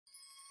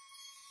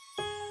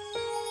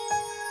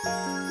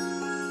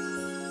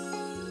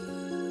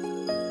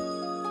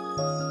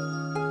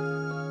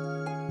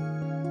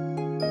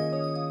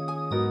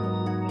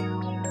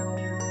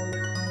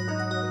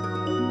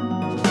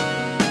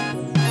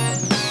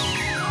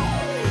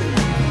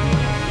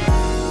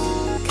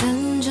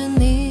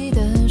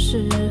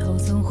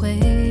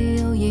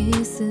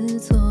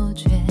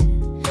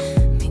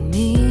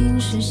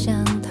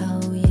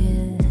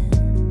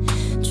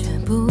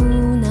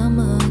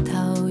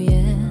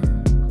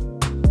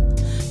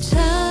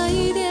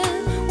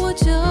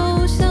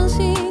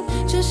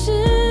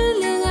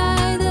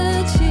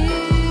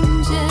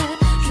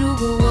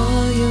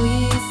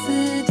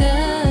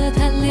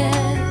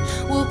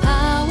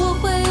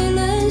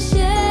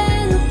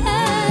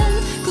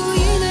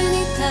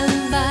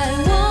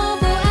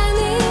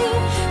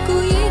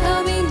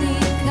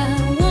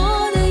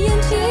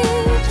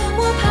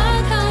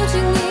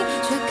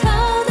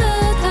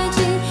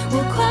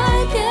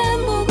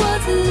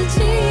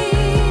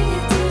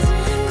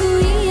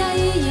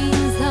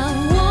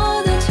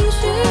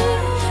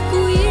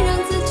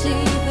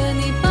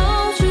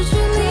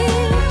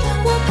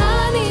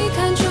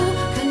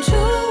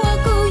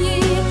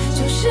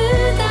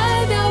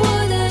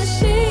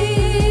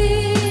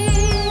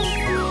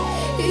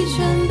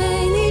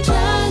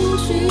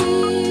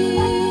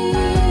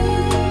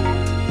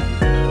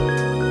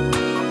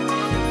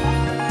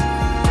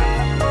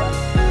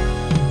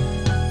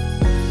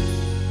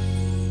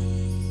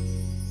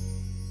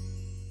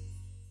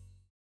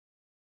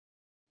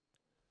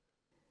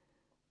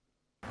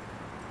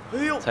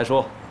哎呦，才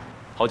叔，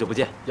好久不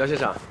见，姚先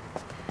生，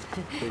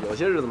有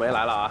些日子没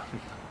来了啊。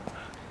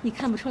你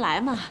看不出来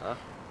吗？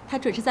他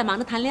准是在忙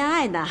着谈恋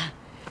爱呢。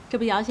这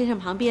不，姚先生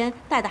旁边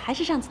带的还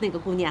是上次那个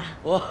姑娘。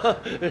哇，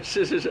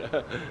是。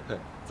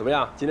怎么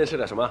样？今天吃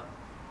点什么？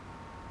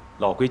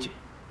老规矩。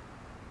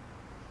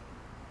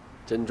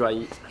真专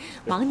一。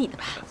忙你的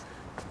吧。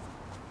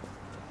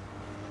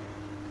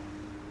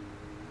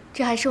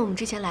这还是我们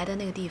之前来的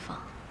那个地方，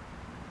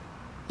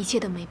一切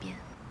都没变。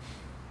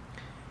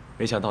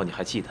没想到你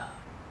还记得。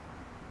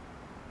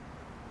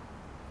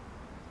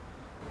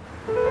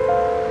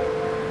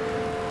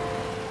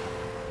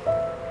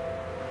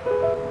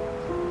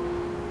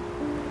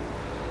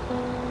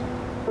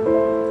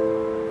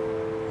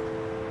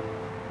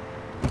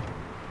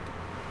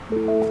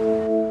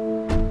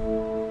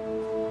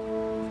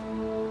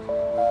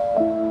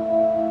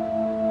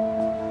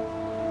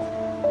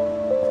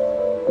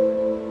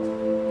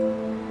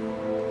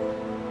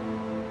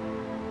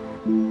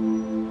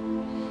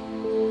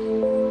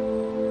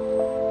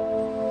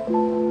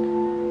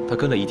他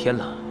跟了1天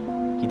了，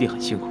一定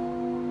很辛苦。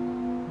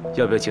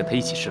要不要请他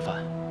一起吃饭，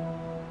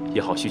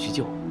也好叙叙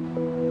旧？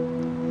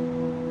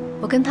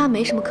我跟他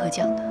没什么可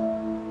讲的，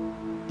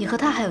你和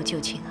他还有旧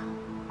情啊？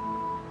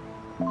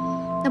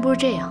那不如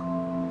这样，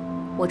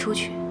我出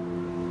去，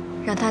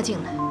让他进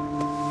来。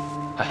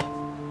哎，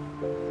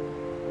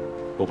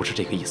我不是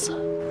这个意思。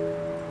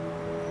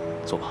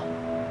坐吧，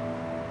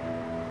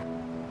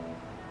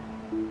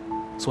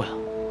坐呀。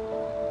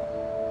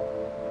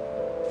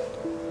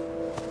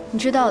你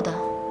知道的。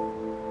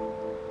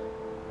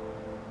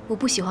我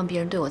不喜欢别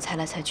人对我猜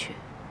来猜去。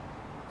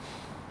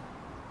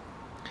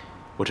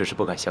我只是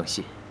不敢相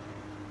信，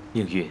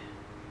命运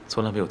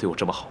从来没有对我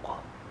这么好过。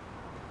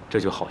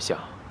这就好像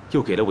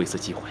又给了我一次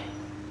机会。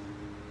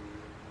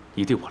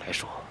你对我来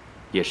说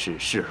也是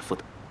失而复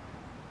得。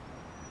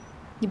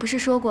你不是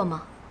说过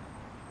吗？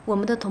我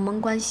们的同盟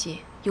关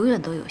系永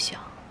远都有效，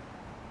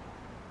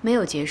没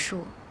有结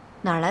束，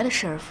哪来的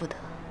失而复得？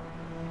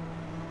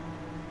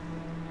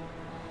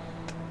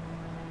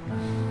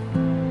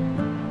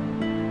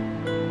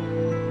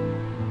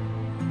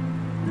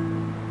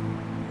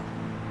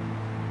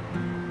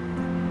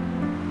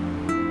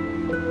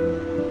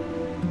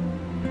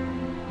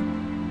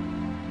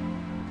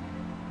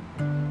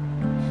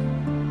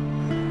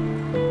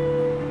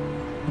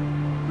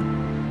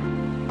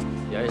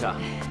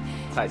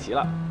菜齐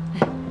了，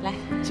来，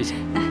谢谢。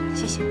哎，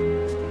谢谢。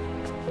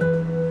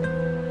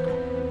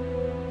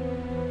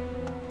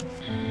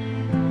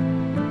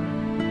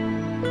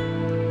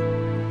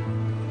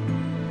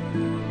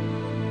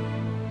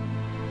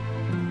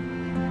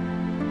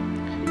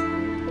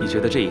你觉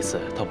得这一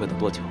次他会等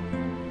多久？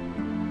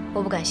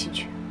我不感兴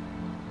趣。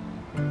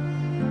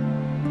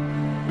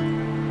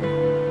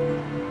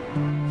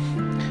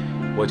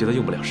我觉得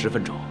用不了10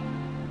分钟，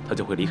他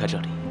就会离开这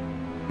里。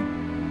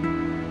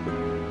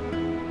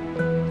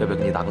要不要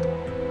跟你打个赌？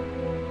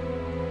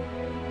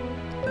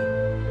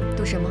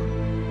赌什么？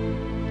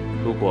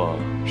如果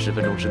10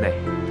分钟之内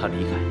他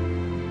离开，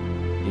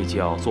你就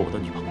要做我的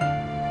女朋友，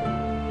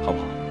好不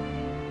好？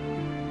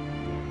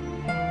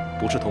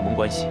不是同盟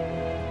关系，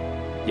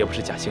也不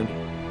是假情侣，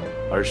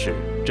而是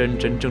真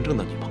真正正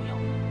的女朋友。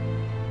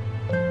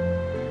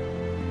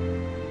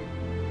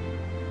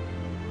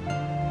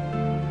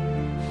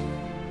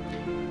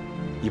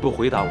你不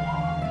回答我，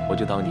我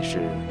就当你是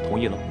同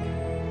意了。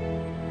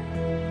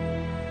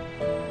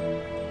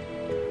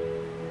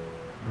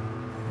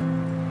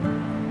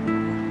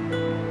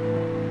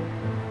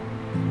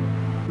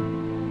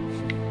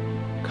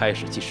开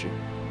始计时。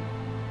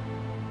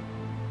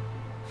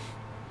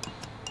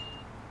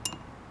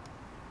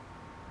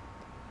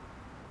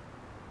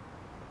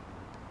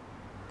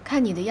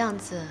看你的样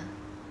子，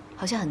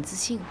好像很自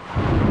信。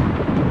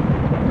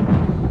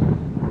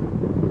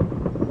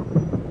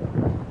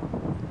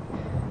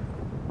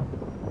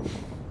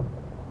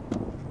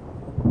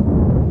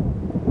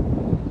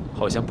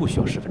好像不需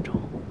要10分钟。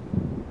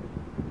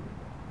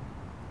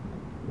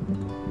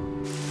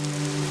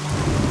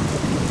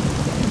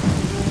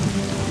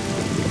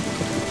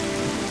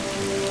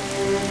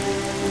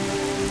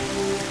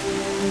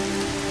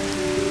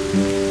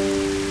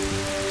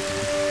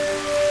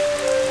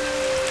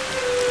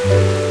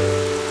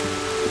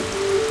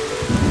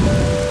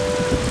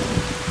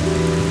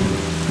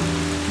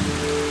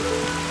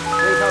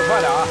快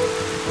点啊！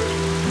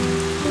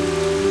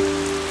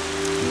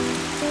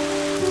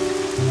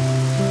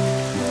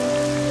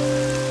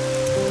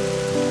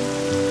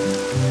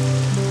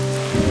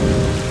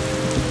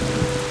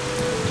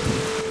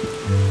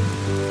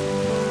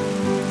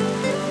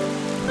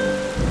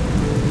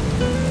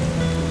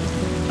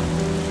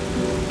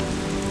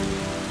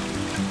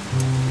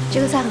这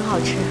个菜很好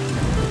吃，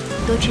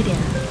你多吃点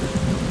啊。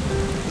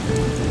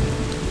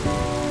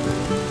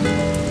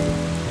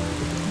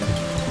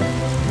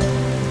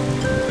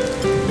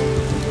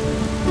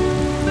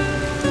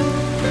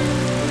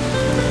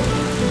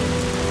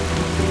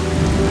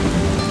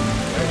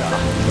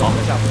好，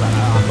下次再来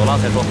啊，走了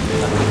再说。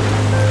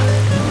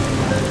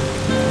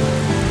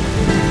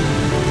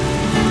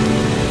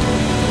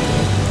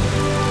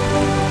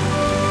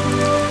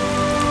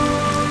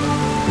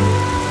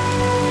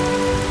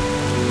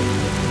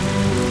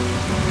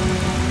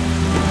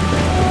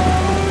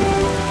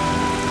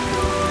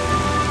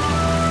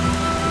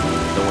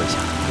下，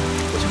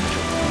我就开车。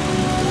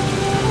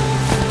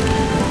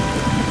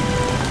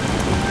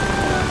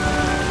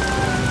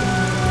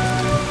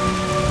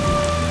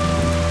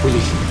威力。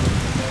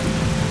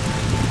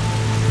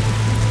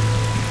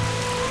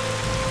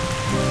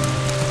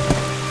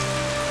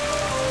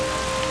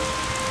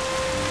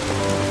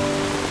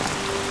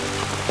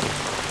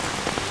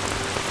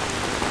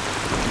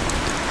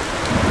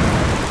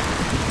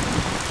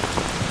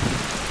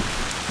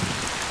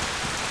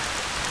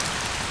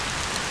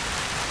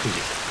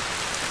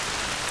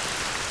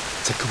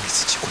 再给我一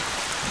次机会。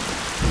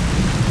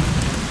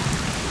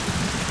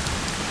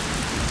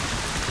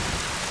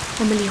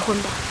我们离婚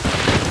吧。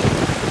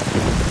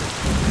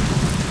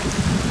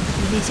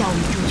明天下午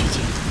民政局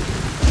见。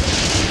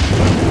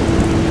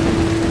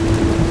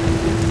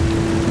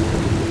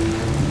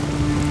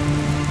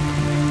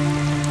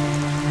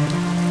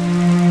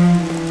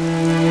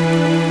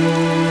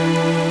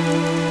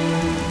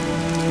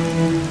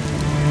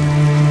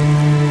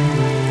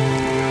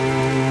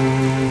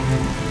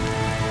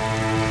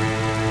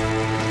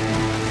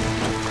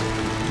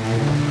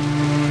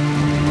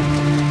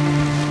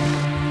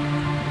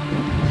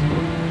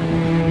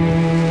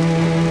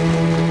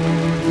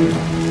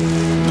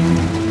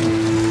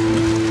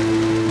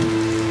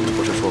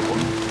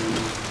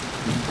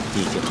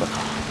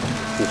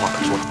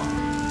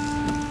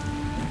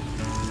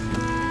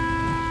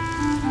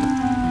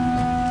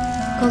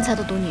刚才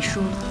都赌你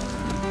输了，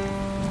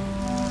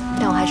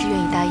但我还是愿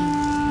意答应你，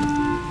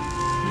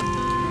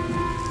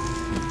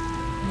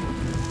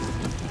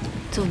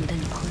做你的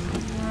女朋友。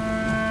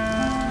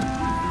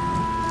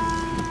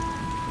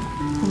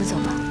我们走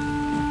吧。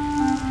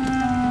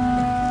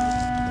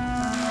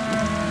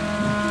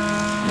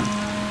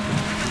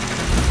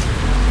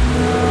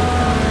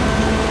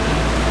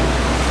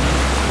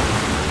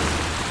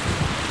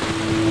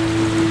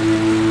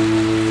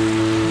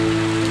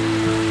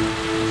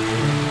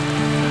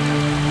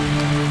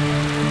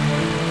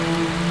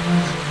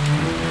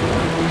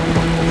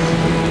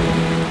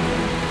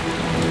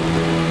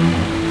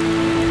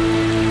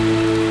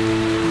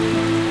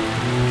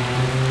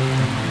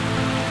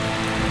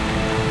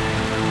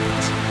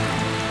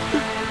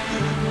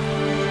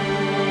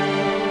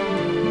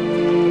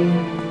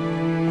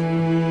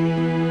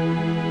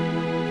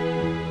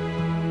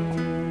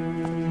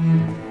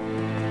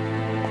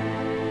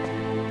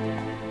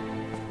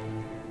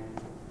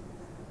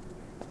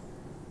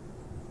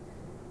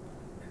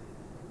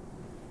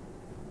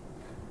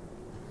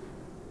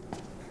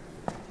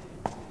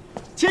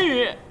千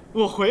羽，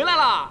我回来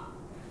啦！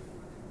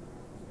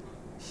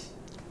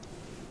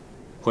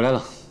回来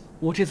了，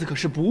我这次可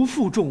是不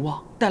负众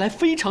望，带来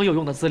非常有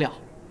用的资料。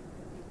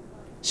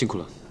辛苦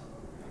了。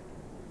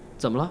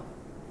怎么了？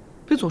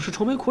别总是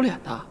愁眉苦脸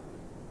的。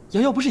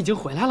瑶瑶不是已经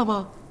回来了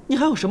吗？你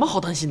还有什么好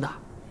担心的？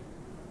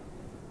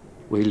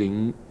维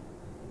林，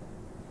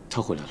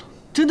他回来了。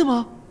真的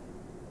吗？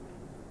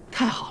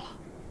太好了。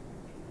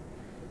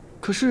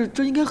可是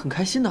这应该很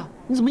开心的，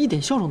你怎么一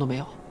点笑容都没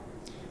有？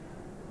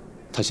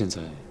 他现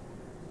在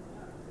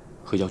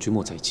和姚君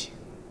墨在一起，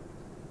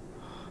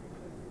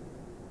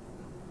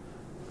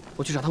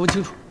我去找他问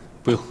清楚。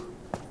不用，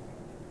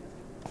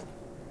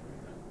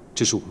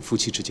这是我们夫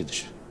妻之间的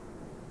事，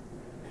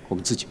我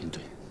们自己面对。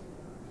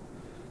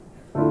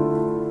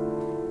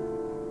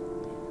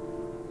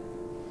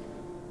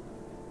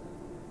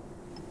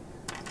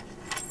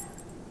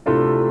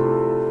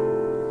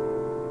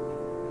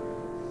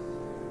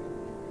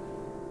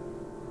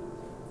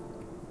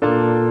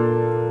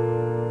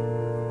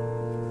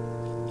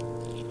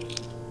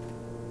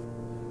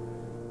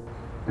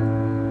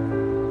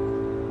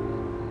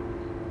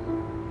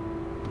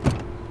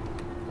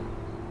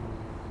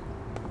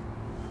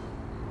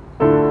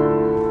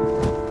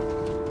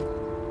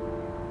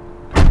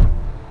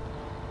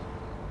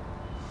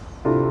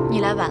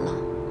来晚了，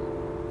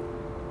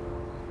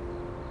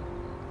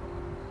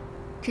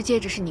这戒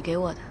指是你给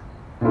我的，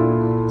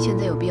现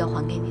在有必要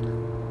还给你了。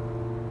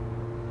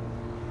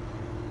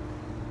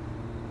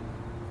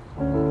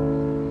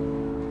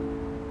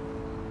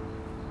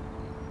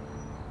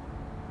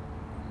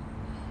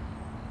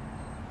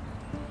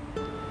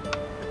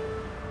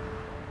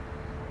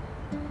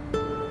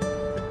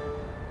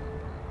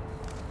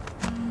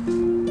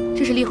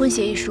这是离婚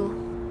协议书，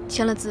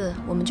签了字，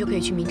我们就可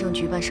以去民政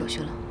局办手续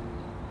了。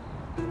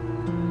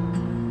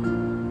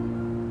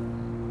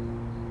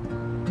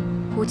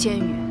 吴千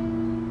羽，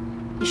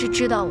你是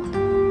知道我的，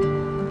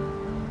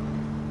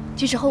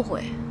即使后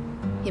悔，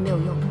也没有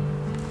用。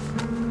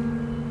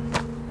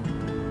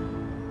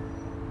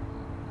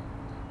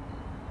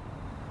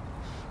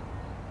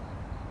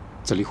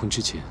在离婚之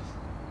前，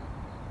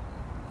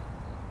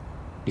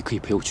你可以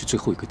陪我去最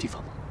后一个地方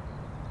吗？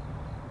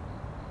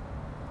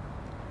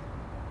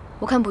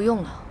我看不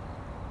用了，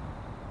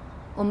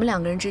我们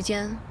两个人之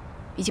间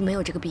已经没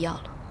有这个必要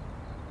了。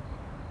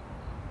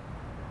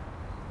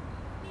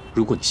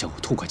 如果你想我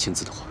痛快签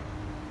字的话，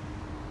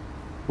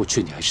我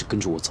劝你还是跟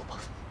着我走吧。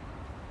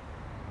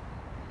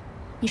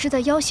你是在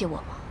要挟我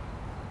吗？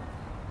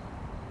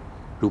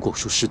如果我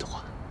说是的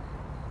话，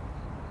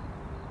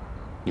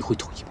你会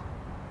同意吗？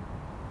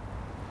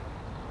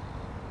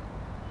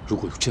如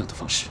果用这样的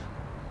方式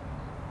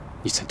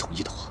你才同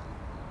意的话，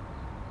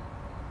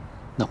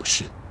那我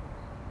是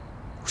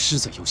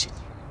在要挟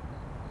你，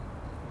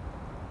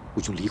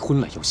我用离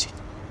婚来要挟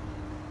你，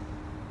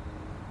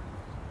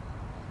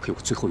陪我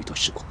最后一段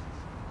时光。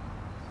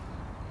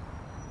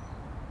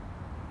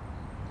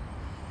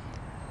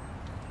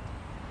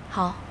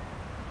好，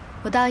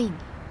我答应你，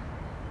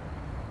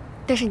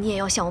但是你也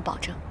要向我保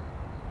证，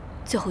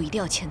最后一定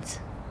要签字。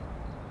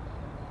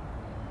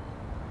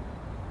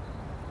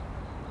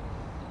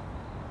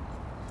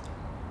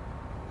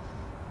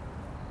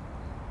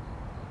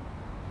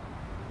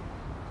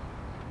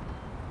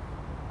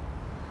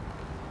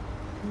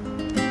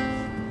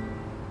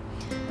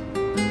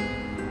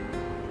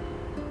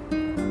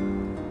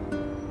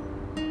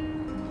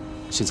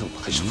现在我们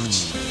还是夫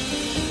妻，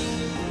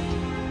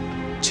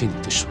牵你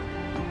的手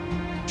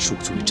是我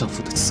作为丈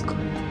夫的资格。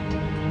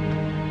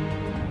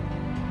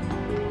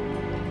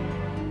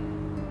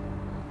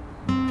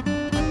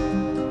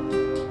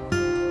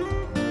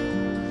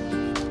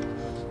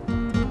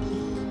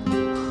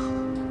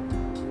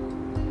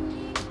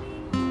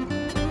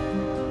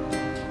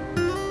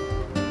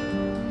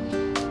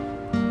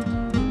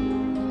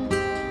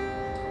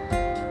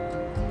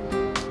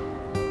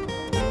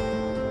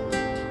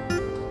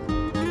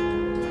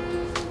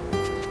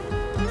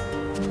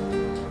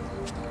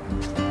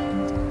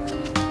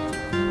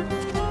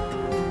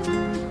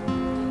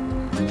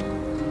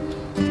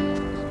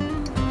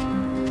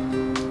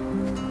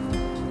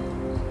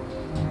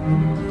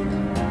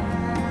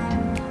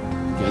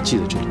记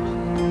得这里吗？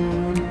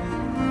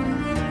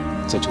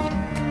在这里，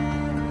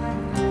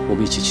我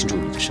们一起庆祝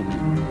你的生日。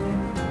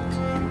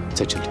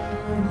在这里，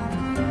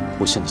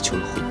我向你求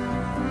了婚。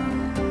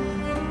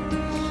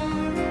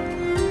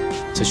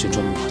在旋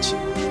转木马前，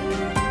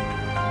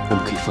我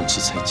们可以放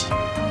弃猜忌，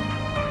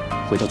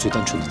回到最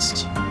单纯的自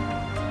己。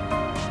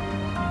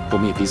我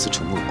们也彼此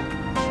承诺过，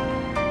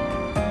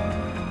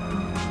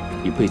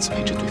一辈子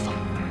陪着对方，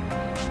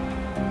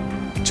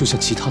就像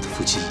其他的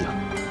夫妻一样。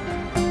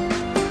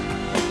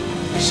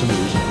相濡以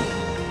沫，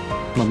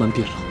慢慢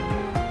变老。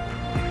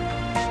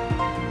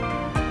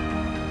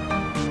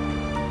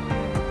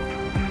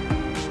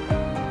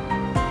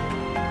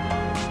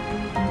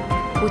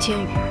吴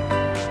千语，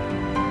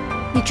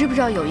你知不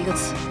知道有一个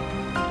词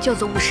叫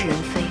做物是人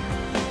非？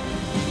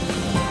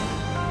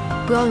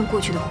不要用过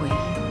去的回忆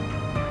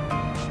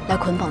来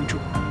捆绑住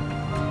我。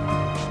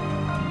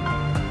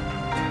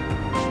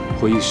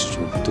回忆始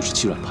终都是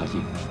欺软怕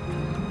硬，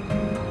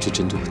只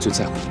针对最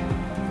在乎的人。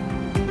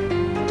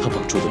他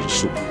绑住的人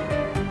是我，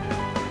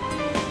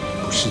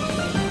不是你。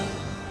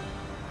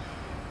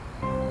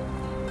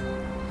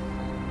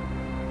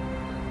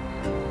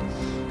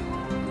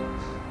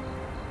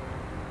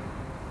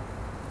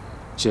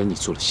既然你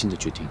做了新的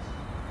决定，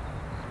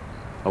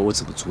而我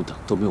怎么阻挡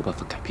都没有办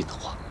法改变的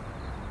话，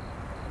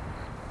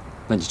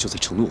那你就在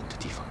承诺我的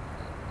地方，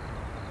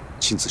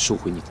亲自收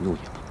回你的诺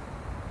言吧。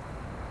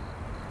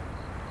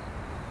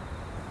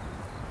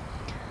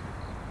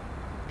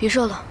别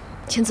说了，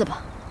签字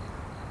吧。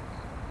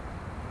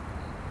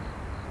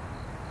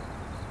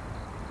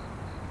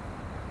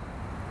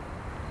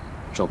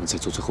让我们再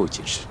做最后一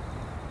件事，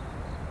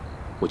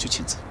我就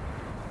签字。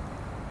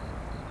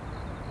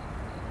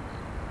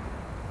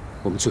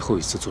我们最后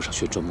一次坐上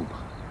旋转木马，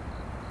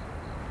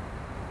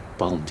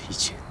把我们的一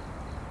切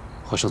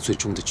画上最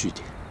终的句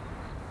点。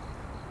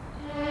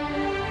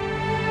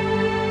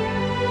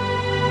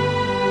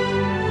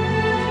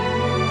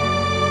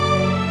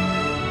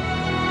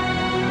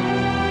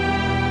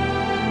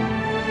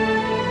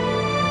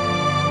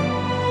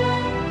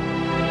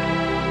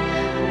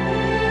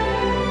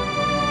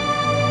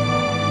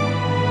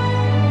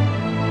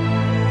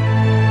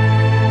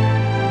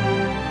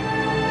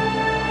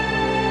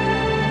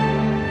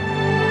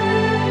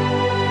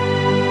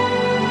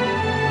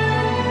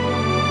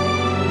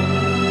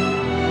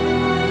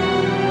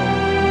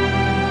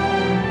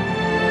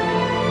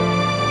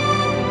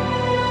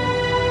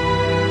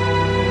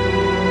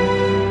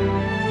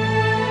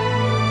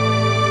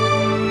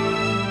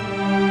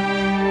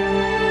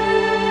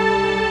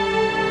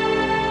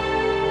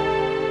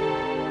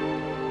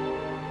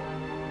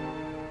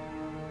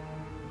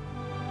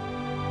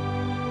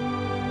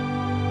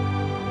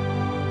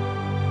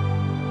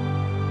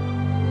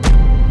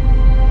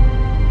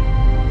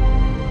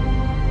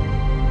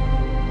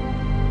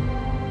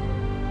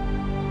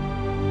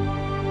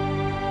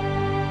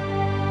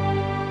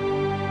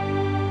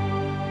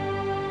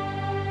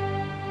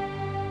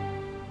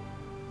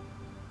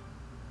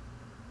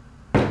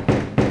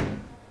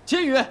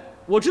千羽，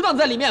我知道你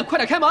在里面，快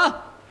点开门！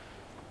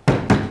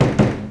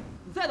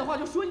你在的话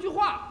就说一句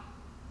话。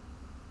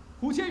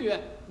胡千羽，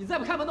你再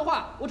不开门的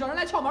话，我找人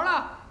来撬门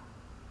了。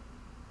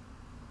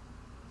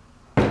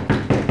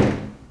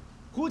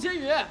胡千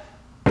羽，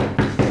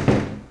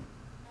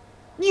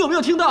你有没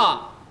有听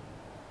到？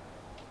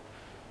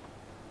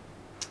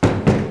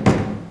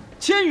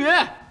千羽，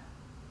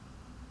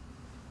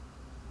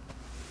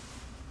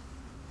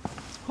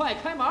快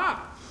开门！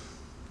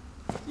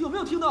有没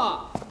有听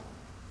到？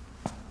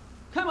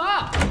开门！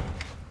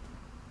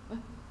哎，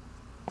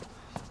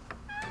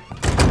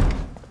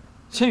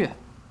千羽，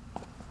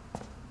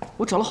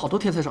我找了好多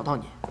天才找到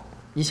你，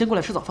你先过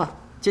来吃早饭，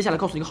接下来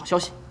告诉你个好消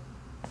息。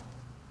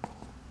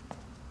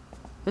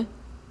哎，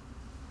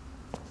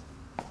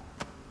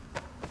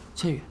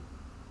千羽，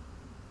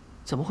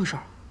怎么回事？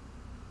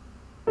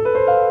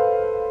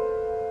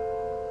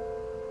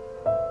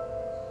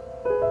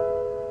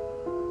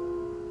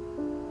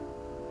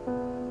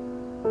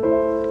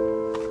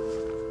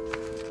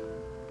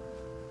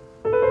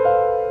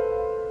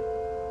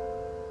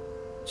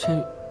千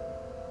羽，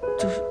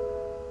这是……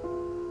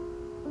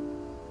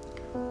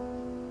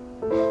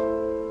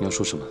你要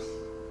说什么？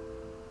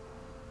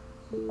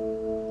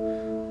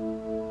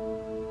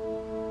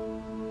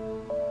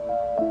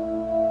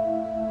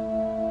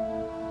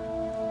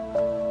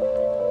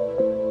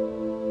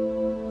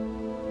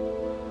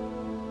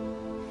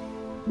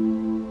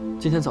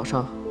今天早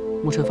上，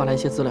牧尘发来一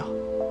些资料，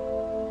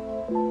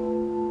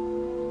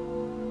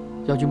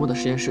姚君墨的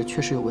实验室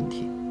确实有问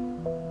题。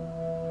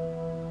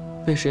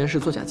被实验室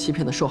作假欺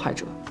骗的受害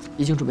者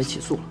已经准备起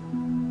诉了。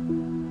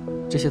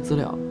这些资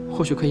料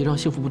或许可以让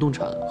幸福不动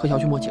产和姚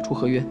君墨解除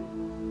合约，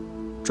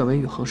转为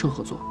与恒盛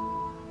合作。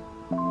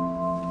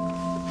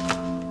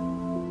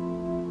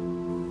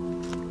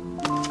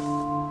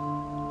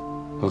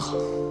很好，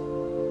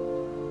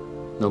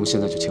那我们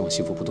现在就前往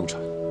幸福不动产，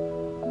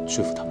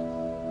说服他们。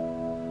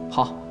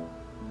好。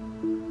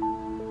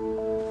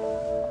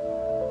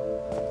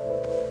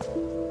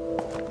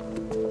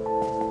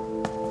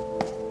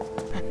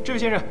这位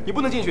先生，你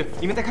不能进去，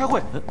里面在开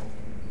会。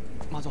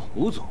马总，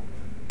胡总，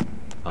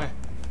哎，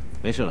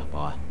没事了，保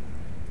安，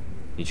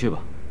你去吧。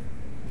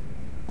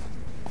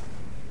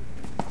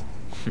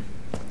哼，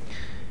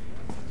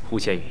胡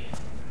千羽，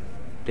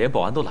连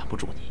保安都拦不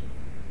住你。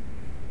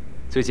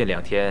最近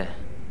2天，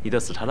你的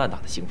死缠烂打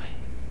的行为，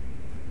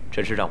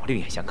真是让我另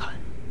眼相看。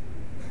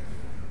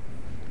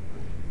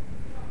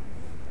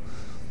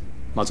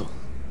马总，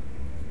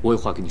我有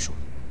话跟你说。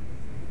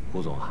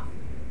胡总啊，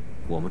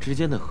我们之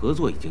间的合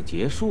作已经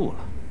结束了，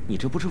你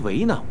这不是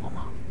为难我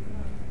吗？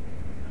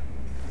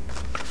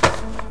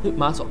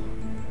马总，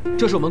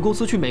这是我们公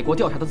司去美国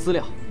调查的资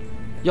料，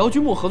姚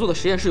君墨合作的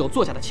实验室有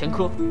作假的前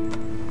科，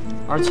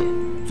而且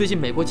最近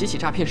美国几起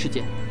诈骗事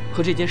件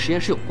和这间实验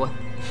室有关。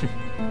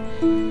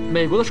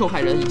美国的受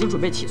害人已经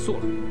准备起诉了，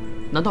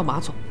难道马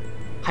总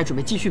还准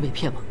备继续被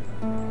骗吗？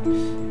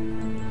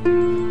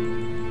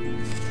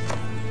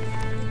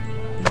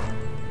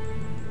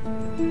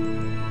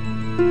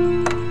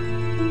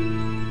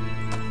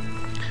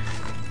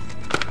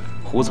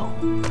胡总，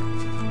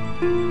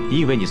你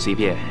以为你随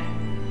便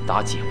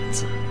打几文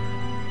字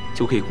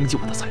就可以攻击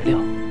我的材料？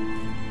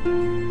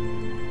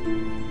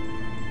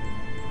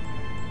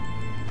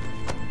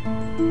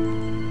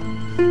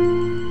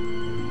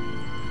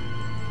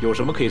有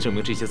什么可以证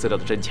明这些资料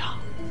的真假？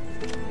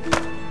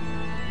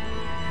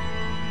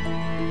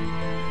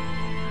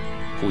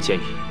胡千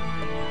羽，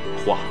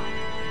话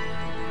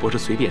不是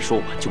随便说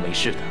完就没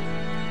事的。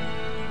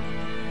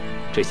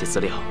这些资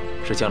料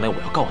是将来我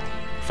要告你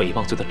诽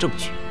谤罪的证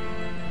据。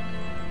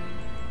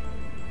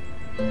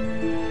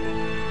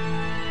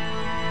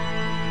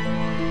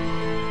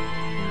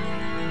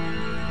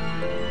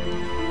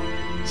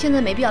现在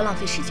没必要浪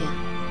费时间，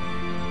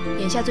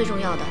眼下最重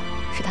要的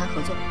是谈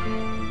合作。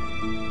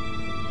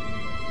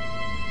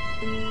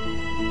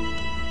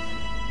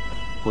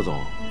胡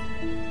总，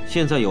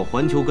现在有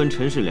环球跟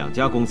陈氏2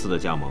家公司的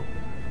加盟，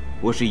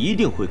我是一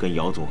定会跟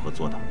姚总合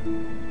作的。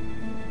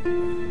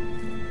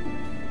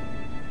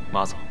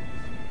马总，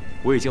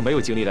我已经没有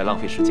精力来浪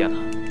费时间了。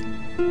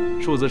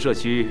数字社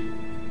区，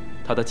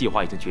他的计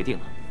划已经决定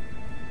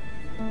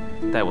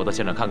了，带我到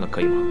现场看看，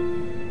可以吗？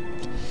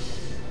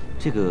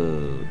这个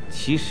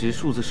其实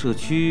数字社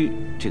区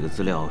这个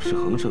资料是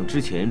恒盛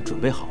之前准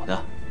备好的，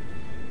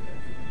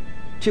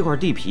这块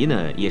地皮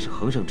呢也是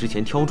恒盛之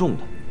前挑中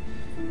的。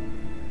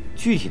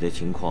具体的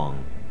情况，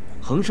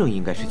恒盛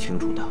应该是清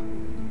楚的。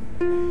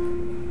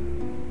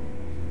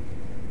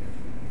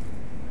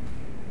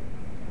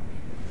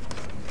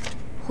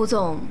胡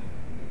总，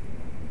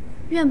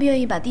愿不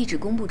愿意把地址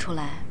公布出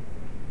来，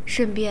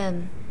顺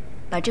便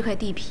把这块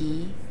地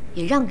皮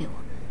也让给我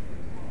们？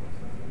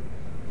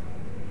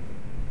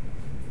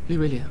李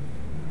威廉，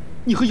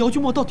你和姚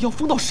君墨到底要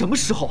疯到什么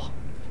时候啊？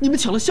你们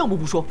抢了项目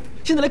不说，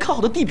现在连看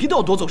好的地皮都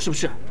要夺走，是不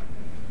是？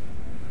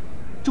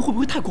这会不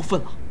会太过分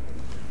了？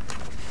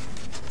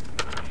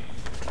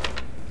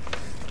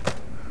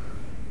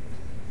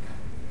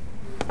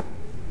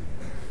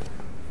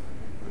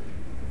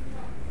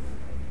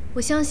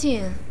我相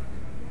信，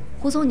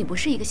胡总，你不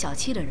是一个小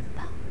气的人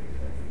吧？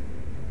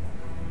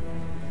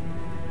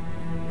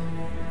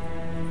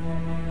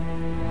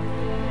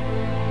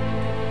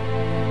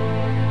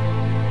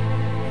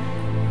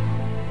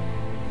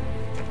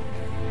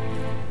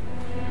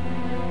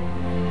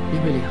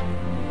林威廉，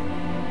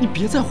你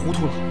别再糊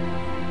涂了，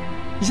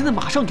你现在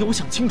马上给我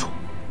想清楚，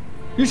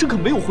人生可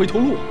没有回头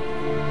路。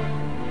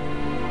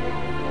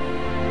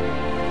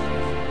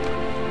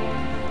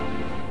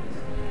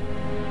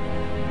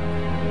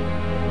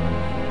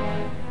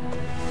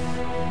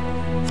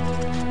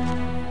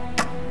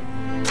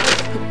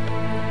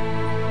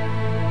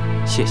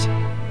谢谢。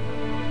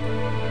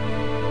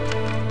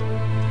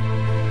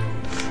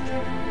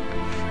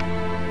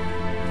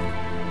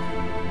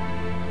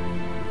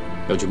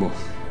姚君墨，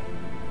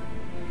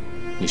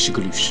你是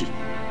个律师，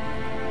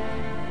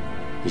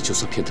你就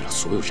算骗得了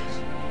所有人，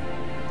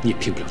你也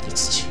骗不了你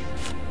自己。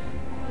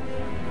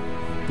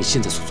你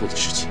现在所做的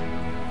事情，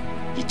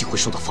一定会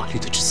受到法律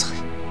的制裁。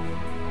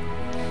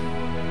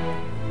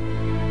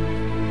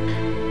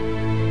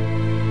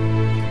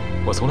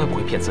我从来不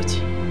会骗自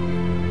己，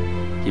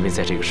因为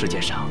在这个世界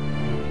上，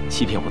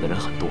欺骗我的人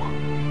很多。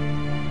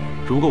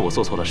如果我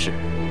做错了事，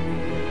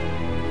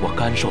我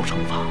甘受惩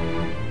罚，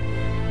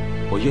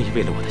我愿意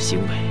为了我的行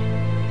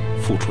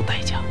为付出代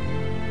价。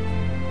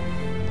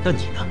那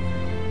你呢？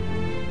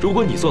如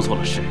果你做错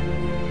了事，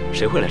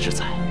谁会来制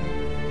裁？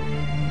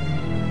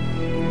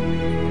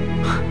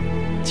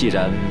既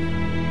然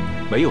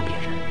没有别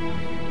人，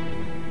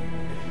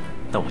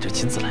那我就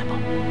亲自来吧。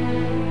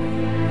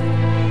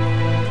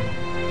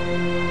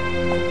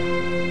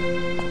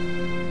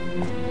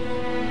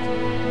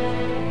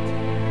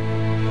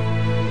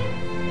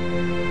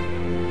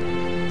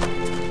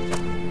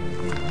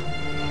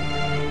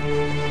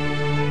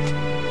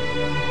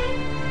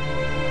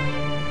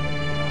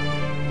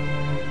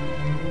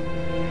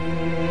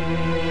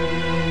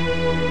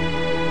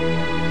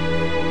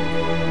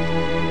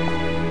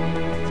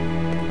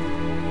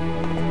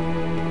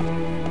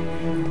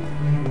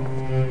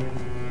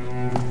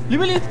李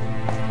梅林，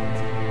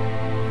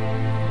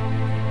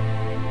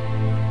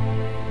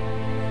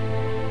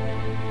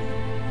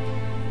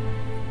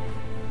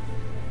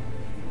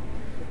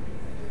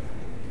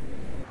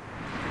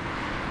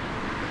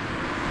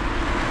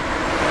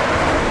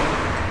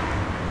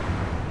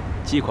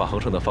击垮恒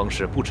盛的方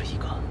式不止一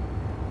个。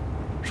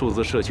数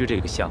字社区这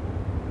个项目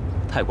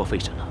太过费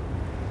神了。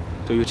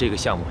对于这个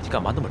项目，你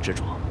干嘛那么执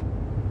着？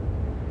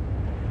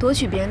夺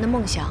取别人的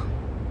梦想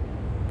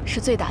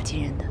是最打击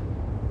人的。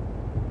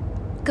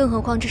 更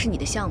何况这是你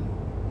的项目，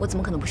我怎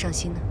么可能不上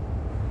心呢？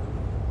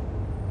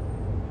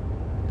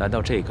难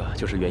道这个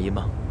就是原因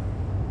吗？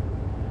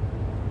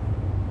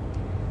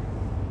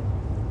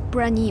不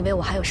然你以为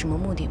我还有什么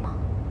目的吗？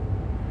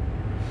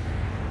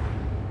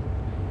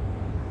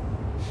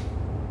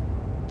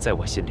在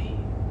我心里，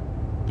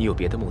你有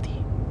别的目的。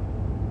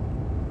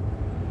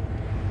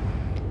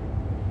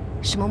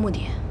什么目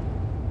的？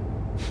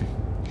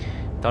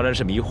当然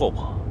是迷惑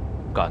我，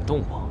感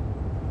动我，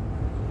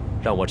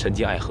让我沉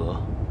浸爱河。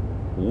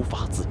 无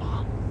法自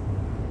拔。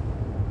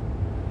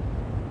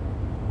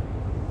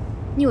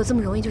你有这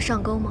么容易就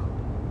上钩吗？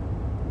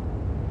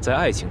在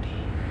爱情里，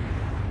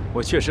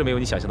我确实没有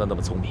你想象的那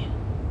么聪明。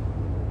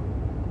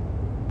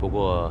不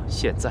过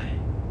现在，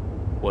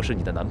我是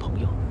你的男朋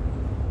友。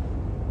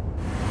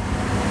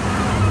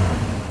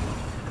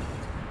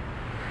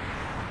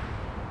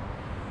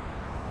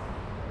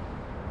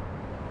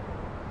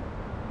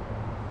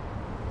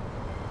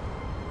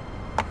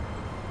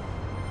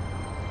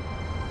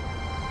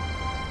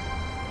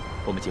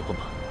我们结婚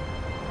吧。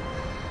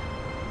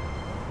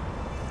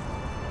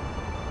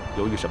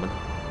犹豫什么呢？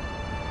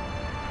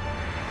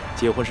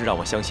结婚是让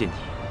我相信你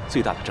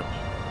最大的证明。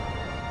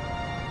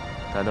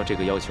难道这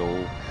个要求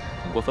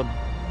很过分吗？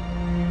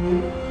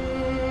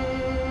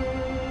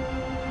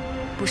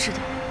不是的，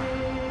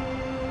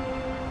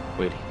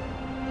威利，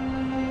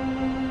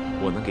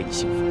我能给你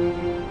幸福。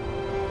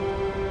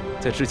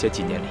在之前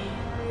几年里，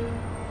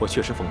我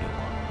确实风流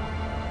过，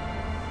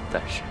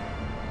但是。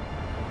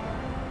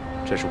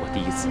 这是我第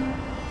一次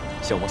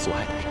向我所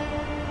爱的人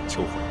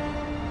求婚，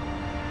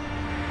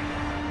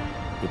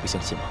你不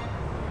相信吗？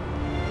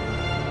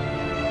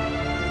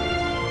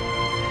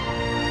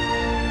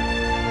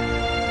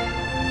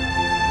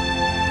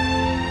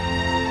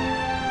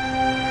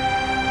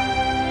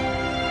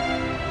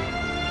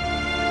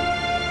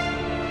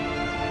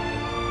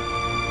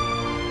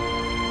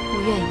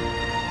我愿意。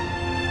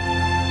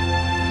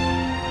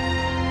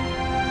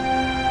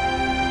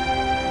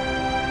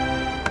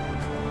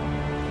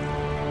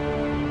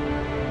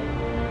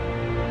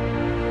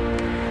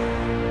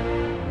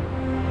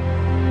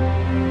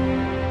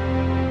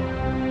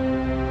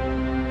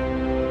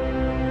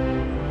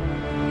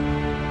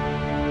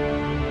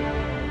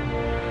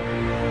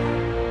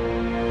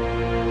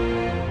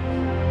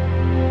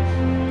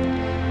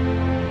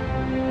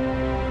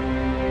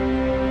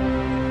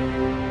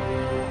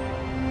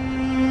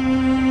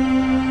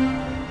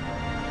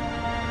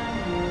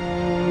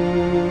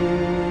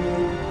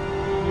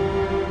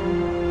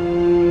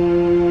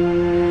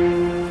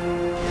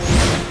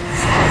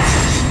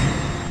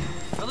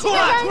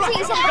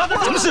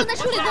 什么事？正在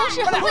处理公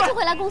事，很快就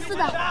回来公司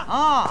的。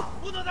啊，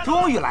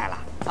终于来了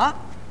啊！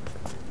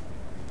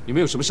你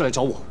们有什么事来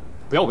找我？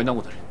不要为难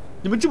我的人。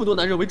你们这么多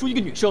男人围住一个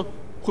女生，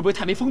会不会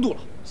太没风度了？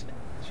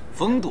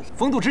风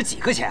度值几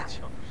个钱？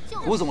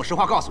胡总，实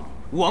话告诉你，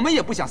我们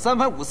也不想三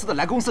番五次的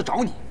来公司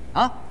找你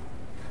啊。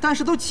但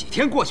是都几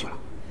天过去了，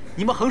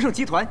你们恒盛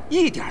集团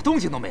一点动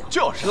静都没有。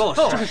就是，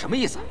这是什么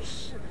意思？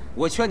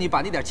我劝你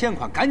把那点欠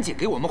款赶紧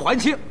给我们还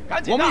清，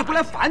我们也不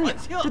来烦你，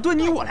这对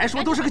你我来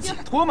说都是个解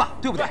脱嘛，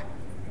对不对？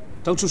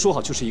当初说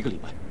好就是1个礼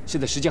拜，现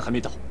在时间还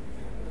没到，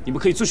你们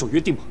可以遵守约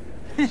定吗？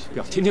不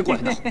要天天过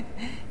来闹。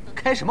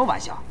开什么玩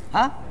笑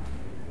啊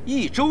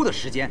！1周的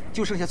时间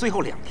就剩下最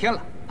后2天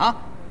了啊！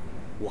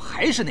我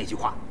还是那句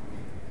话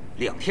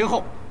，2天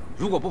后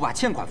如果不把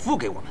欠款付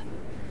给我们，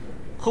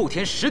后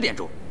天10点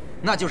钟，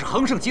那就是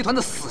恒盛集团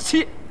的死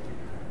期。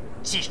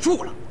记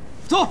住了，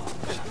走。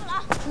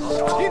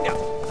小心点，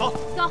走。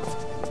走。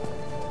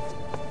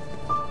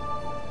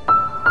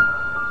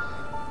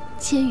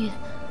千羽，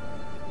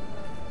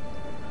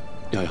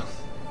瑶瑶，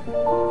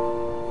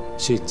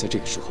谢谢你在这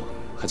个时候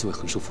还在为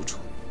恒盛付出。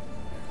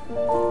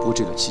不过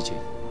这段期间，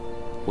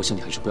我想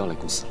你还是不要来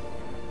公司了。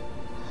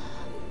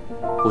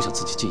我想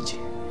自己静一静。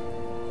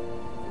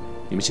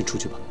你们先出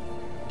去吧。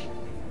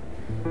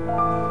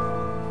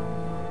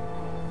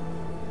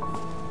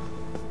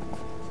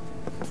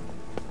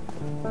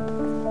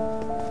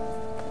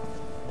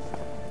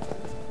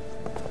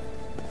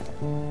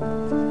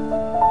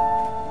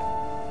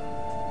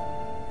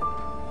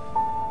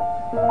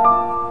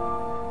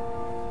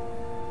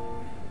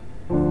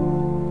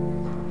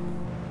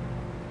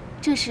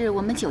这是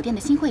我们酒店的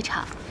新会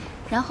场，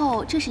然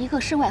后这是一个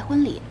室外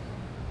婚礼，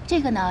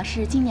这个呢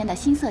是今年的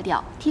新色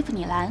调蒂芙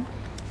尼蓝，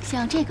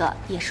像这个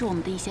也是我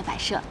们的一些摆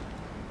设，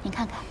您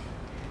看看，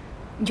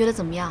你觉得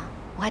怎么样？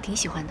我还挺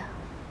喜欢的。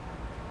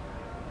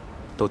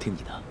都听你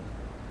的。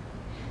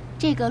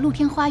这个露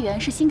天花园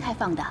是新开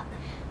放的，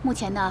目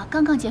前呢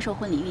刚刚接受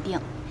婚礼预定，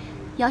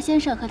姚先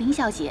生和林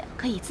小姐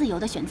可以自由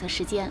地选择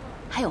时间，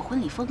还有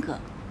婚礼风格。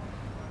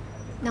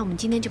那我们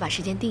今天就把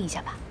时间定一下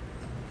吧。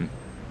嗯，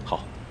好。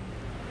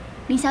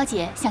林小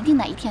姐想定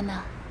哪一天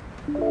呢？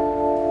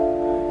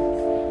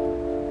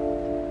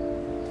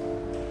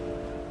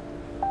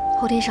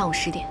后天上午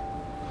10点。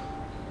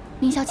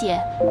林小姐，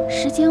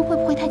时间会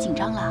不会太紧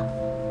张了？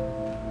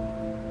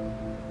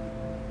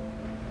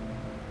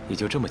你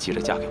就这么急着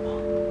嫁给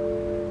我？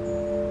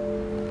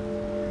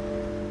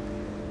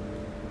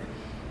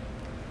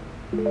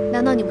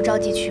难道你不着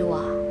急娶我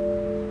啊？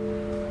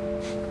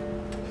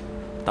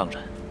当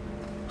然，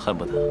恨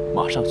不得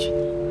马上娶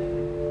你。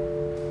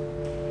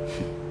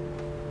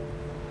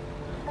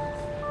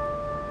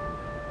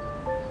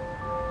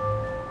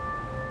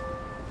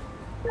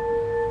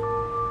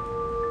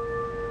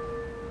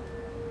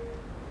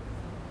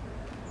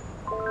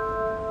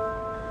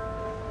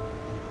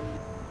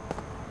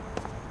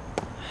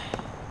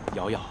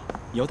瑶瑶，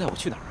你要带我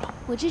去哪儿啊？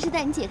我这是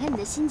带你解开你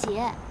的心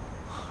结。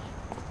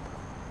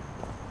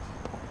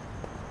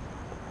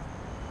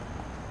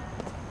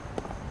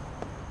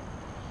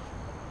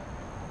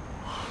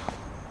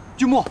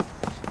君莫，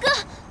哥，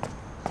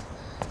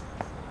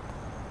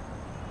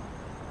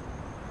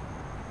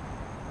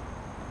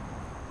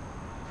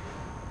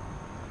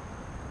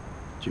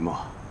君莫，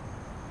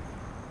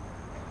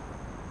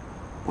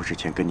我之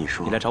前跟你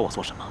说，你来找我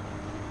做什么？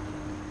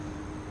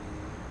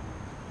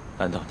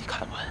难道你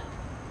看完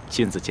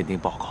亲子鉴定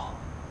报告，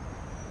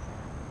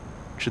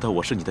知道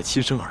我是你的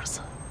亲生儿子，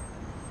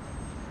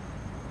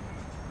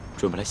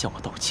准备来向我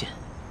道歉，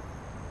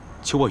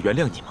求我原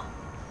谅你吗？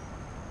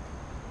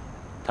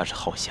但是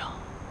好像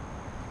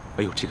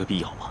没有这个必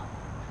要吧？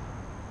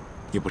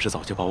你不是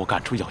早就把我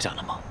赶出姚家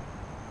了吗？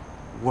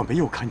我没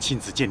有看亲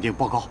子鉴定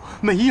报告，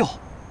没有。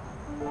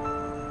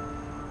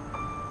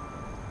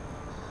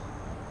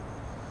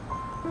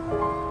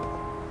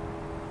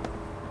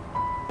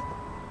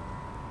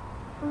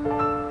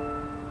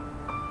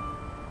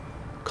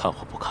看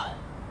或不看，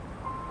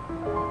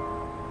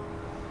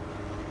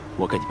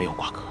我跟你没有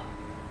瓜葛。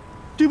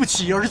对不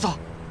起，儿子。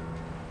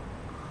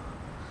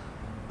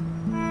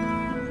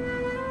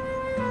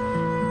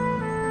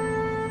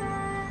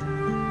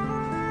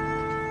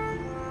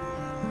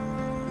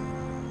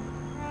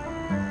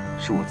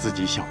是我自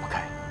己想不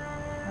开，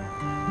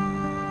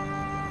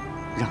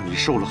让你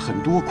受了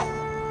很多苦。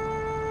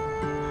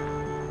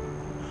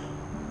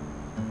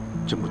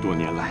这么多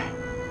年来，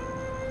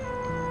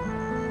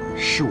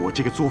是我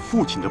这个做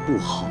父亲的不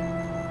好，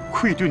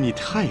愧对你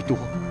太多。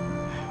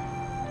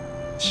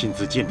亲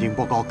子鉴定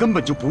报告根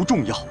本就不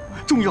重要，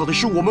重要的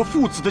是我们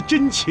父子的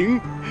真情。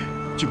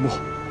君莫，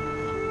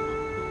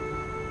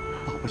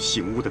爸爸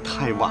醒悟得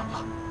太晚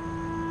了，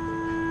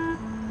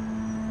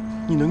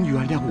你能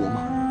原谅我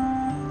吗？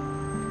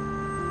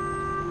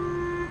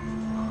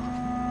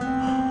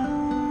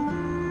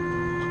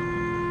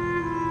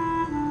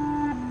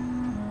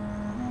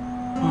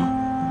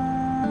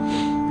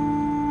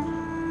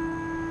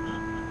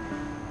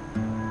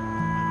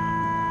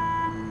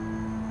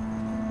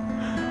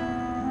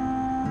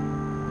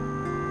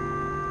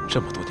这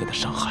么多年的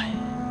伤害，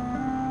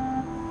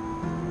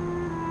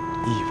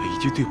你以为一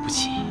句对不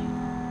起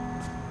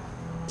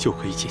就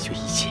可以解决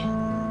一切？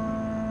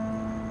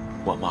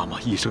我妈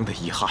妈一生的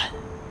遗憾，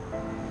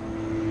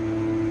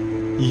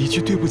你一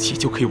句对不起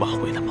就可以挽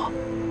回的吗？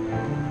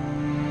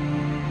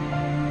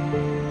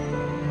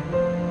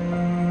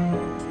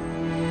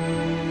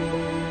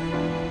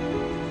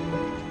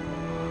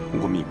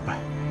我明白，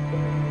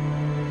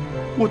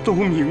我都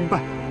明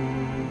白。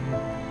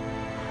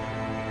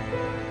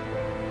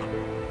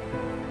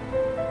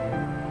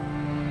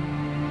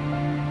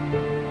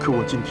可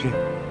我今天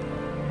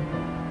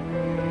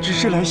只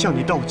是来向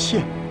你道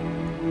歉。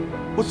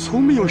我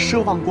从没有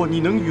奢望过你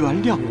能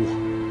原谅我，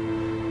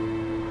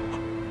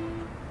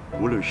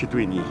无论是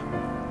对你，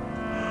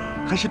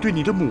还是对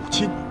你的母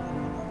亲，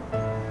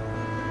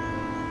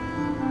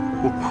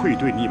我愧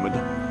对你们的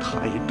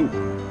态度。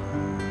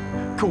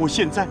可我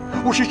现在，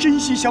我是真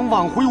心想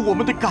挽回我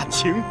们的感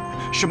情，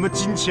什么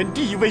金钱、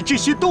地位，这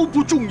些都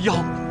不重要。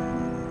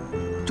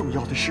重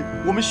要的是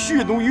我们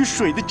血浓于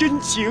水的真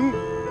情，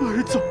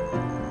儿子。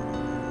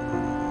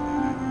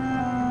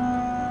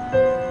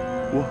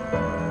我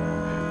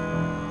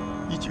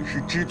已经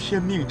是知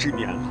天命之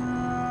年了，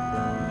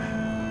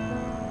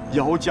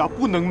姚家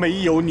不能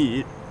没有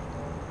你。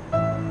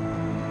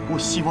我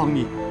希望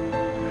你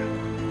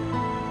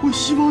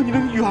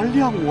能原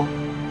谅我。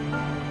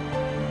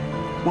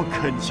我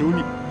恳求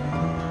你，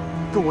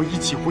跟我一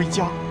起回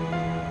家，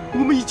我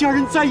们一家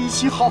人在一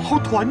起好好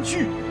团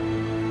聚，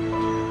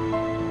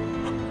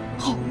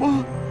好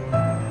吗？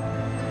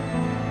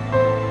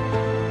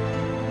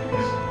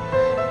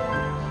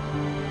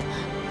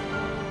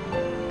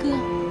哥，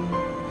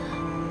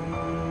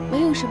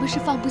没有什么是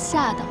放不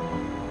下的，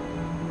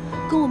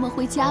跟我们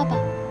回家吧。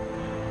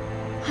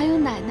还有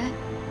奶奶，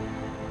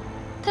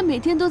她每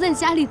天都在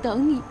家里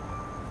等你，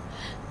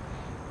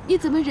你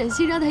怎么忍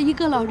心让她一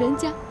个老人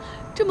家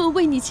这么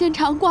为你牵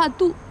肠挂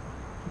肚？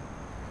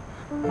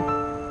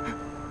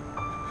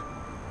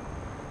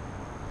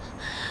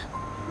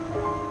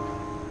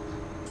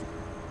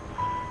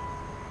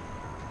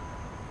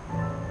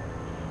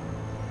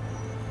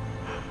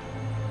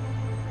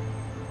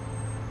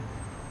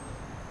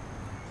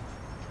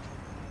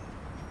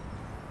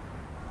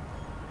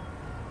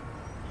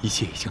一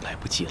切已经来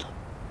不及了。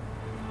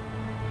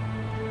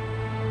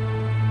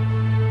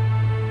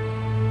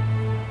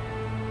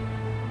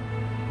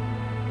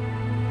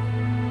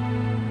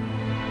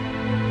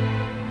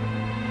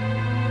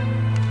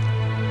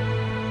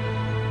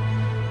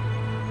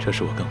这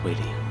是我跟威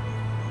利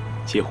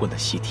结婚的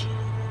喜帖，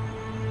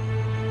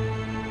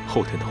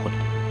后天的婚礼，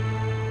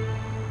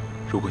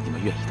如果你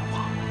们愿意的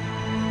话，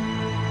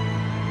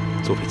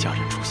作为家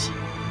人出席。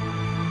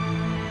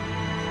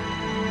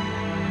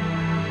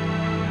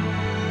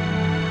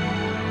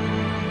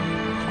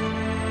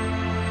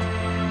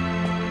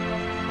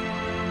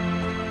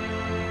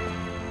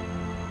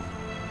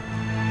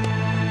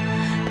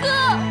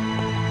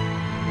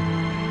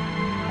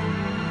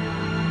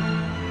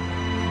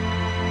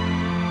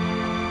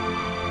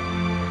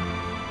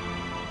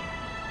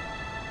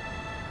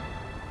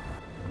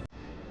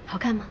好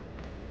看吗？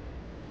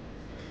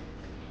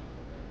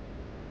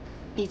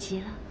美极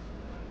了。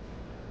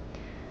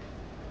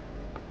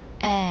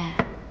哎，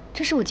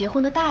这是我结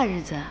婚的大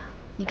日子，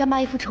你干嘛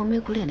一副愁眉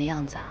苦脸的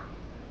样子啊？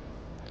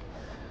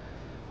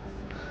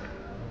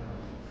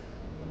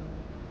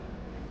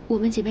我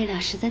们姐妹俩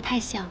实在太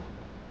像了，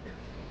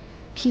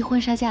披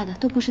婚纱嫁的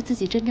都不是自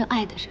己真正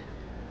爱的人。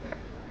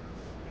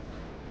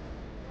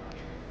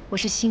我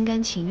是心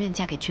甘情愿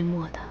嫁给君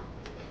莫的。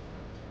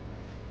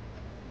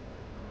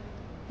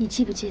你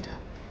记不记得，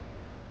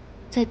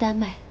在丹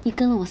麦你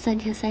跟了我3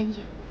天3夜？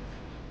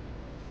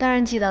当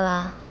然记得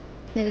啦，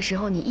那个时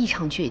候你异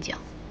常倔强，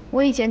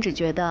我以前只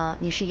觉得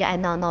你是一个爱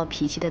闹闹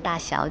脾气的大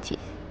小姐，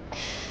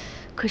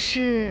可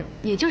是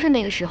也就是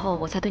那个时候，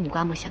我才对你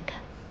刮目相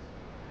看。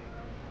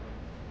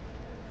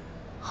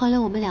后来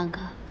我们2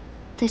个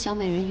在小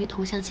美人鱼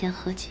铜像前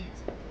和解，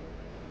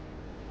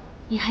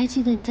你还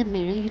记得你在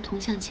美人鱼铜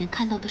像前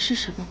看到的是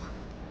什么吗？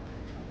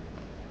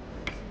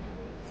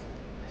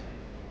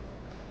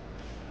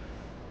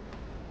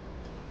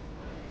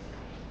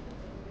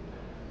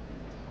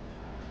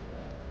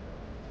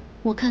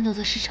我看到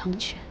的是成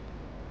全，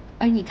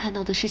而你看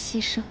到的是牺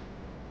牲，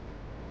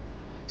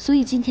所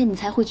以今天你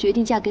才会决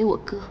定嫁给我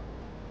哥。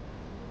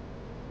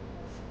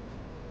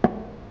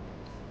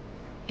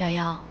瑶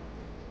瑶，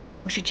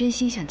我是真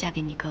心想嫁给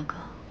你哥哥。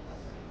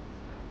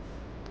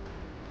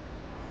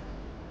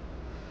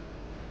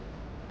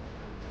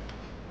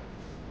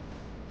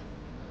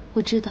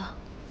我知道，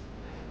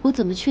我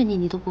怎么劝你，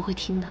你都不会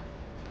听的。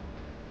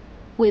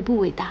伟不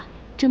伟大，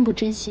真不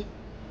真心，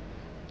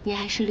你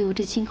还是留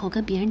着亲口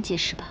跟别人解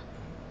释吧。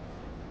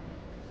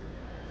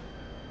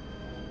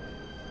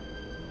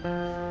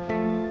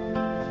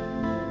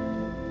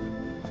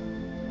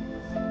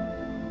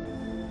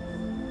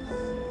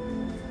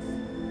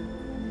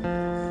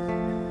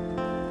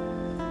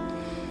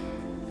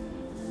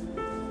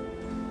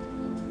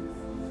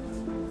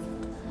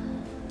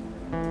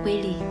威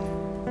利，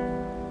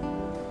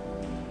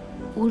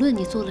无论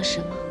你做了什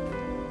么，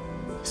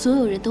所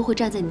有人都会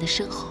站在你的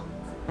身后。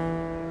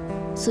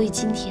所以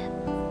今天，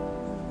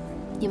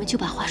你们就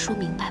把话说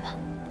明白吧。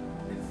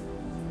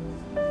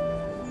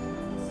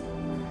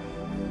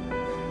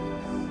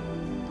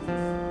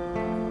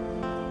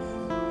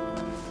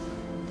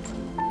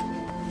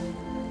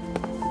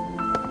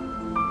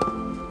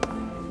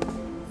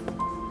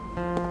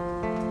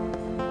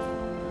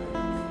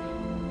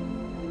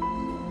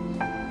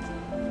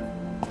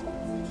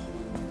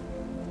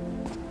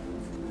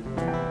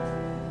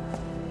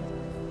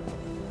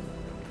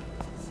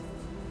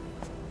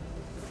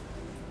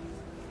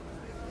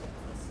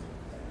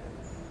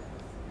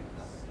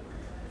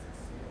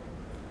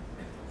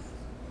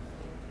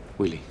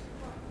魏玲，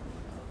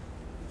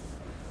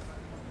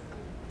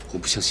我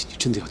不相信你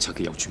真的要嫁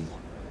给姚君墨。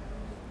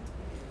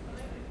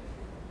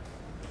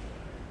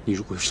你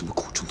如果有什么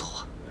苦衷的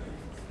话，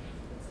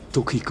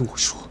都可以跟我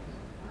说。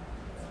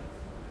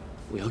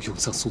我要用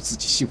葬送自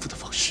己幸福的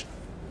方式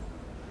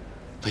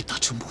来达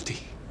成目的。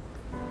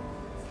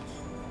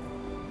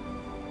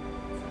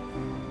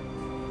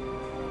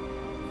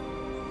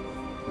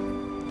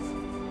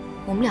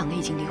我们两个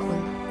已经离婚了，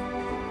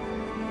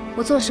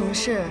我做什么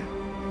事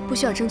不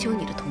需要征求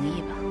你的同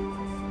意吧？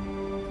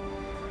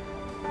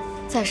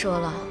再说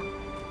了，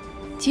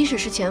即使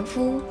是前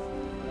夫，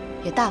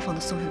也大方的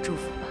送上祝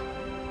福吧。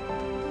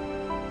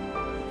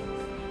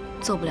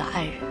做不了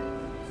爱人，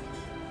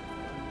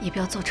也不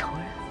要做仇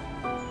人。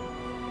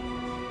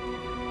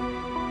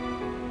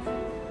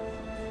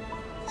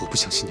我不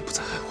相信你不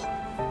再爱我。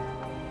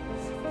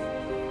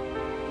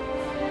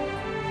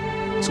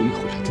从你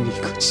回来的那一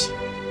刻起，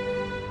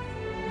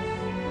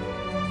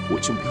我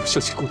就没有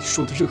相信过你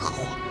说的任何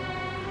话。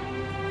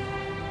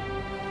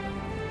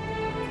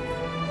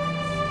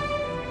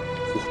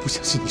我不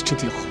相信你真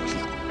的要和我离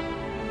婚，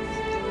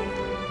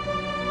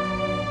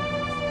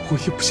我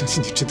也不相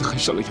信你真的爱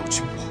上了姚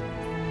君墨，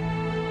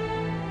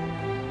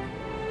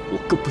我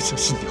更不相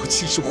信你要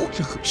亲手火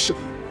人横生。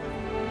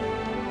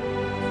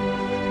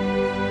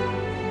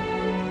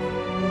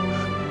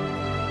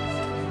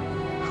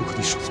如果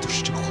你说的都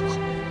是真话，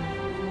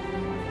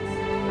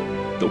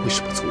那为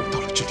什么从我到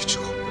了这里之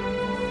后，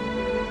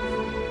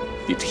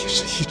你的眼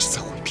神一直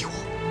在回避我？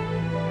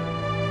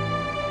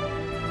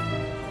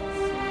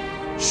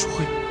说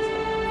呀！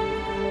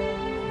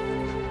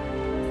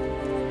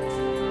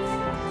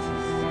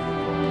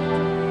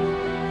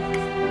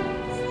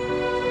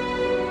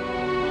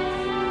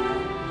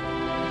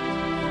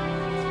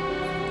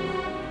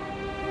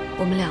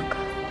我们两个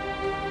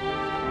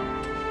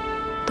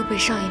都被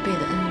上一辈的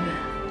恩怨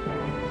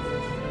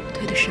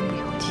推得身不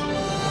由己。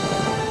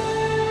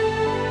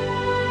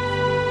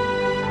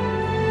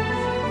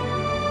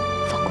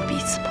放过彼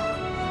此吧。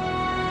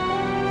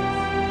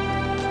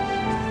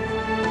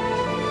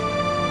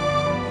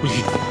吴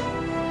丽，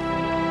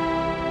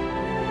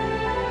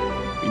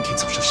明天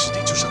早上10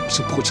点就是恒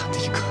生破产的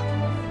一刻，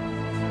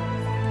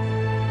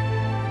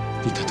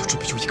你难道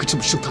准备用一个这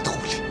么盛大的婚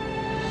礼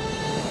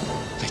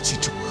来见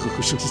证我和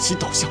恒生一起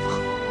倒下吗？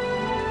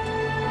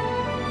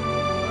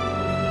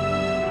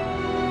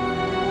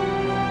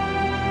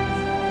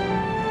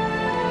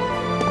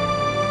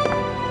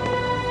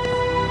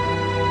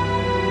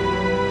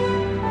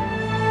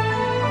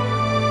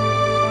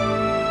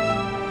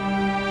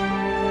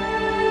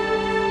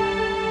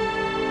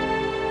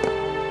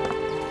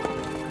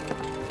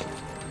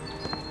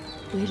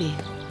维林，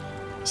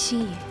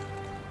心野。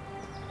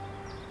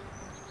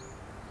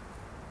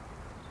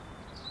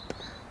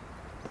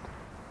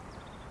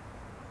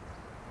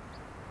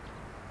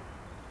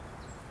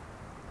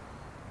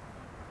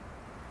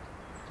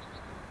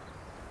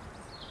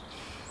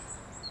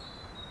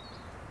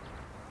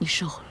你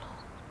瘦了。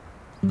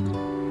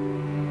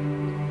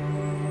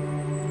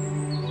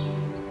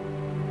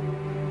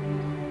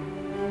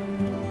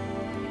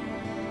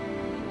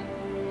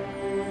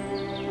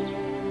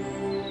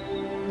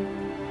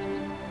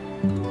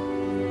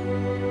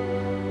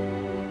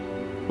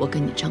我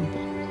跟你张伯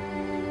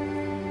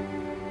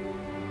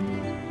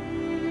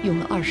用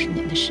了20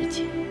年的时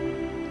间，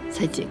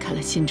才解开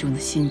了心中的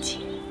心结。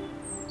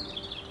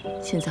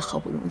现在好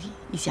不容易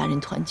一家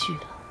人团聚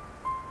了。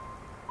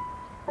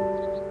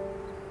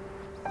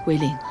维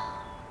玲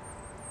啊，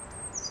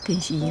跟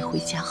依依回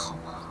家好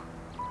吗？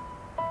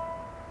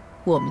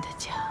我们的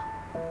家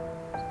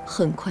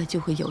很快就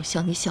会有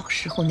像你小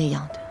时候那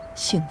样的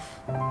幸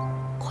福、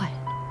快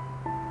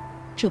乐，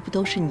这不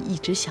都是你一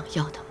直想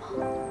要的吗？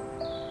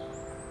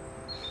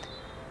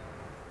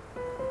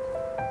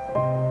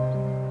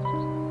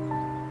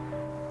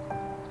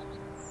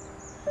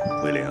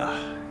维玲啊，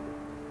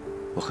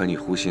我和你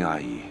胡心阿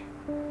姨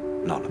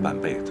闹了半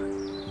辈子，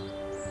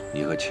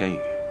你和千羽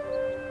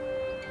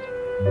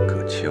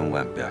可千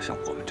万不要像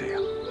我们这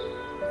样。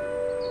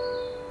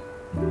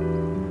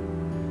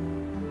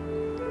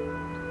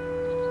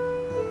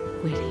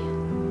维玲，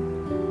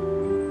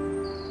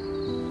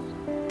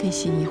跟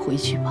心怡回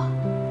去吧。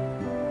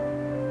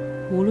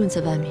无论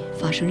在外面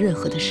发生任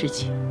何的事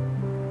情，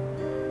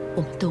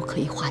我们都可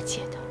以化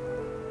解的。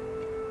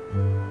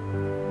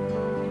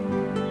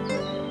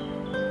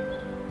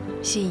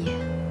心怡，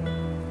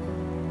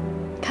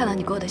看到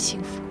你过得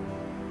幸福，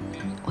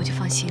我就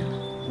放心了。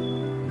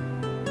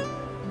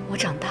我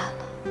长大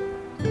了，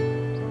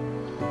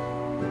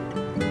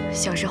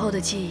小时候的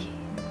记忆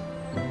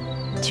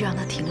就让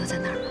它停留在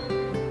那儿吧。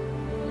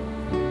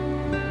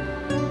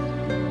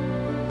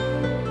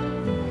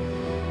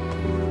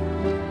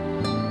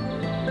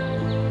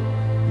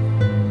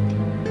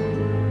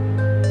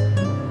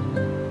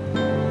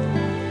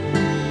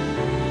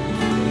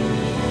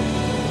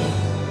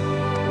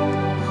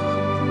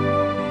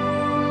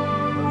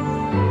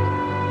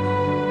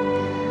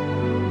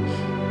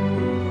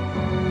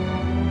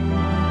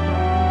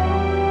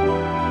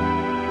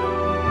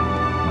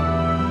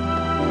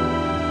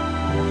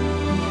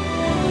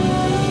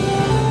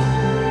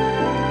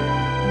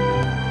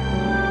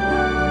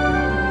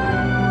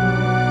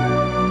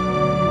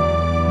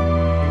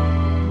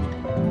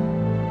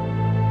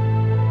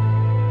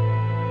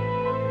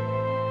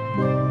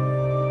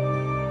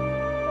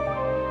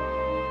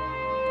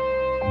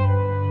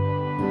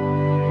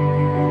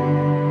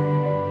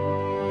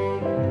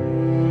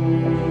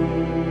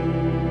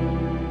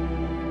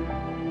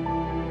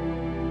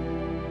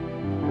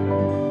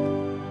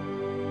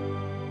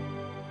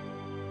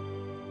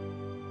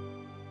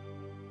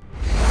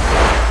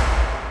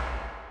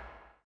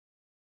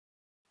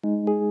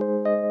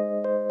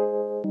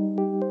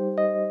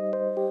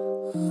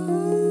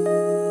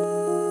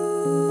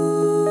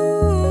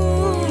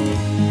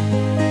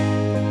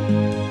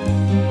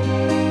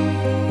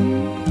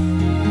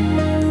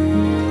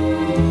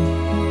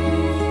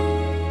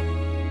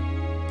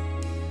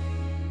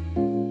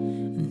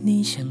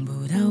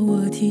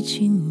提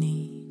起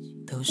你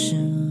都是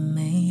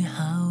美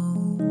好。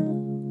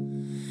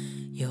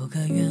有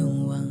个愿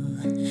望，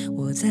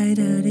我在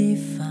的地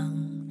方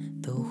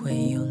都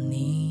会有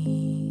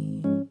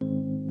你。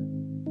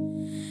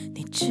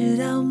你知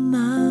道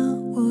吗？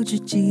我只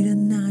记得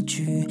那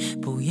句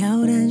不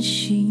要担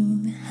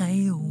心，还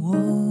有我，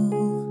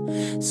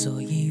所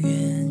以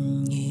愿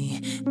意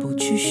不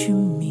去寻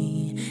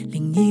觅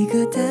另一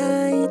个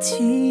代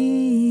替。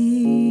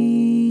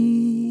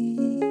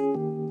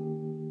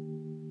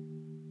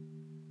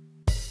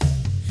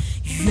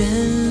原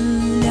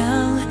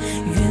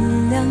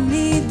谅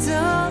你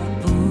的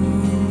不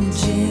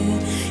解，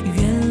原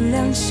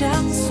谅像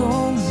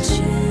从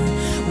前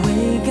未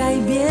改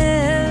变，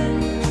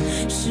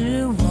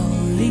是我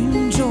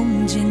临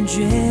终坚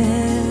决。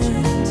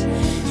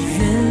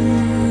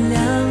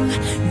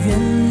原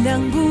谅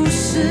不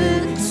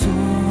是妥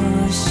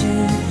协，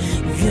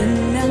原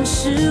谅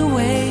是为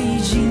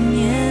纪念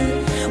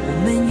我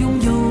们拥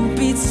有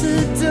彼此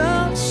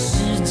的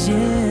时间。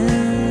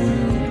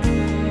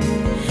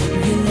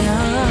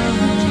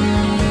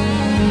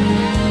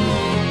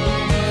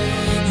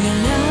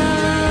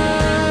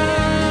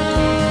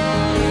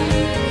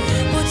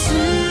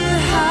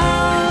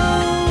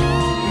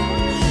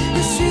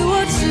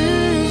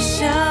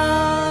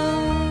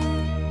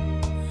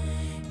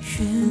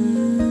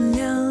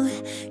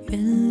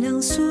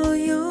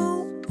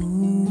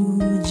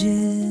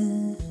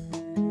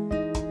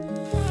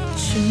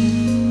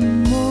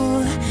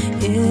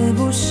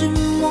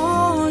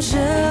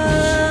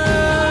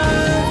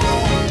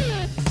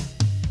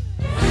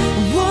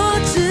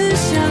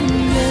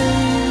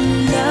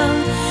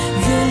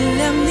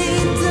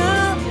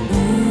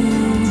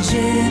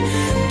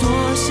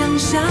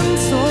像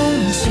从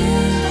前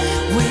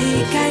未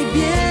改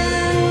变。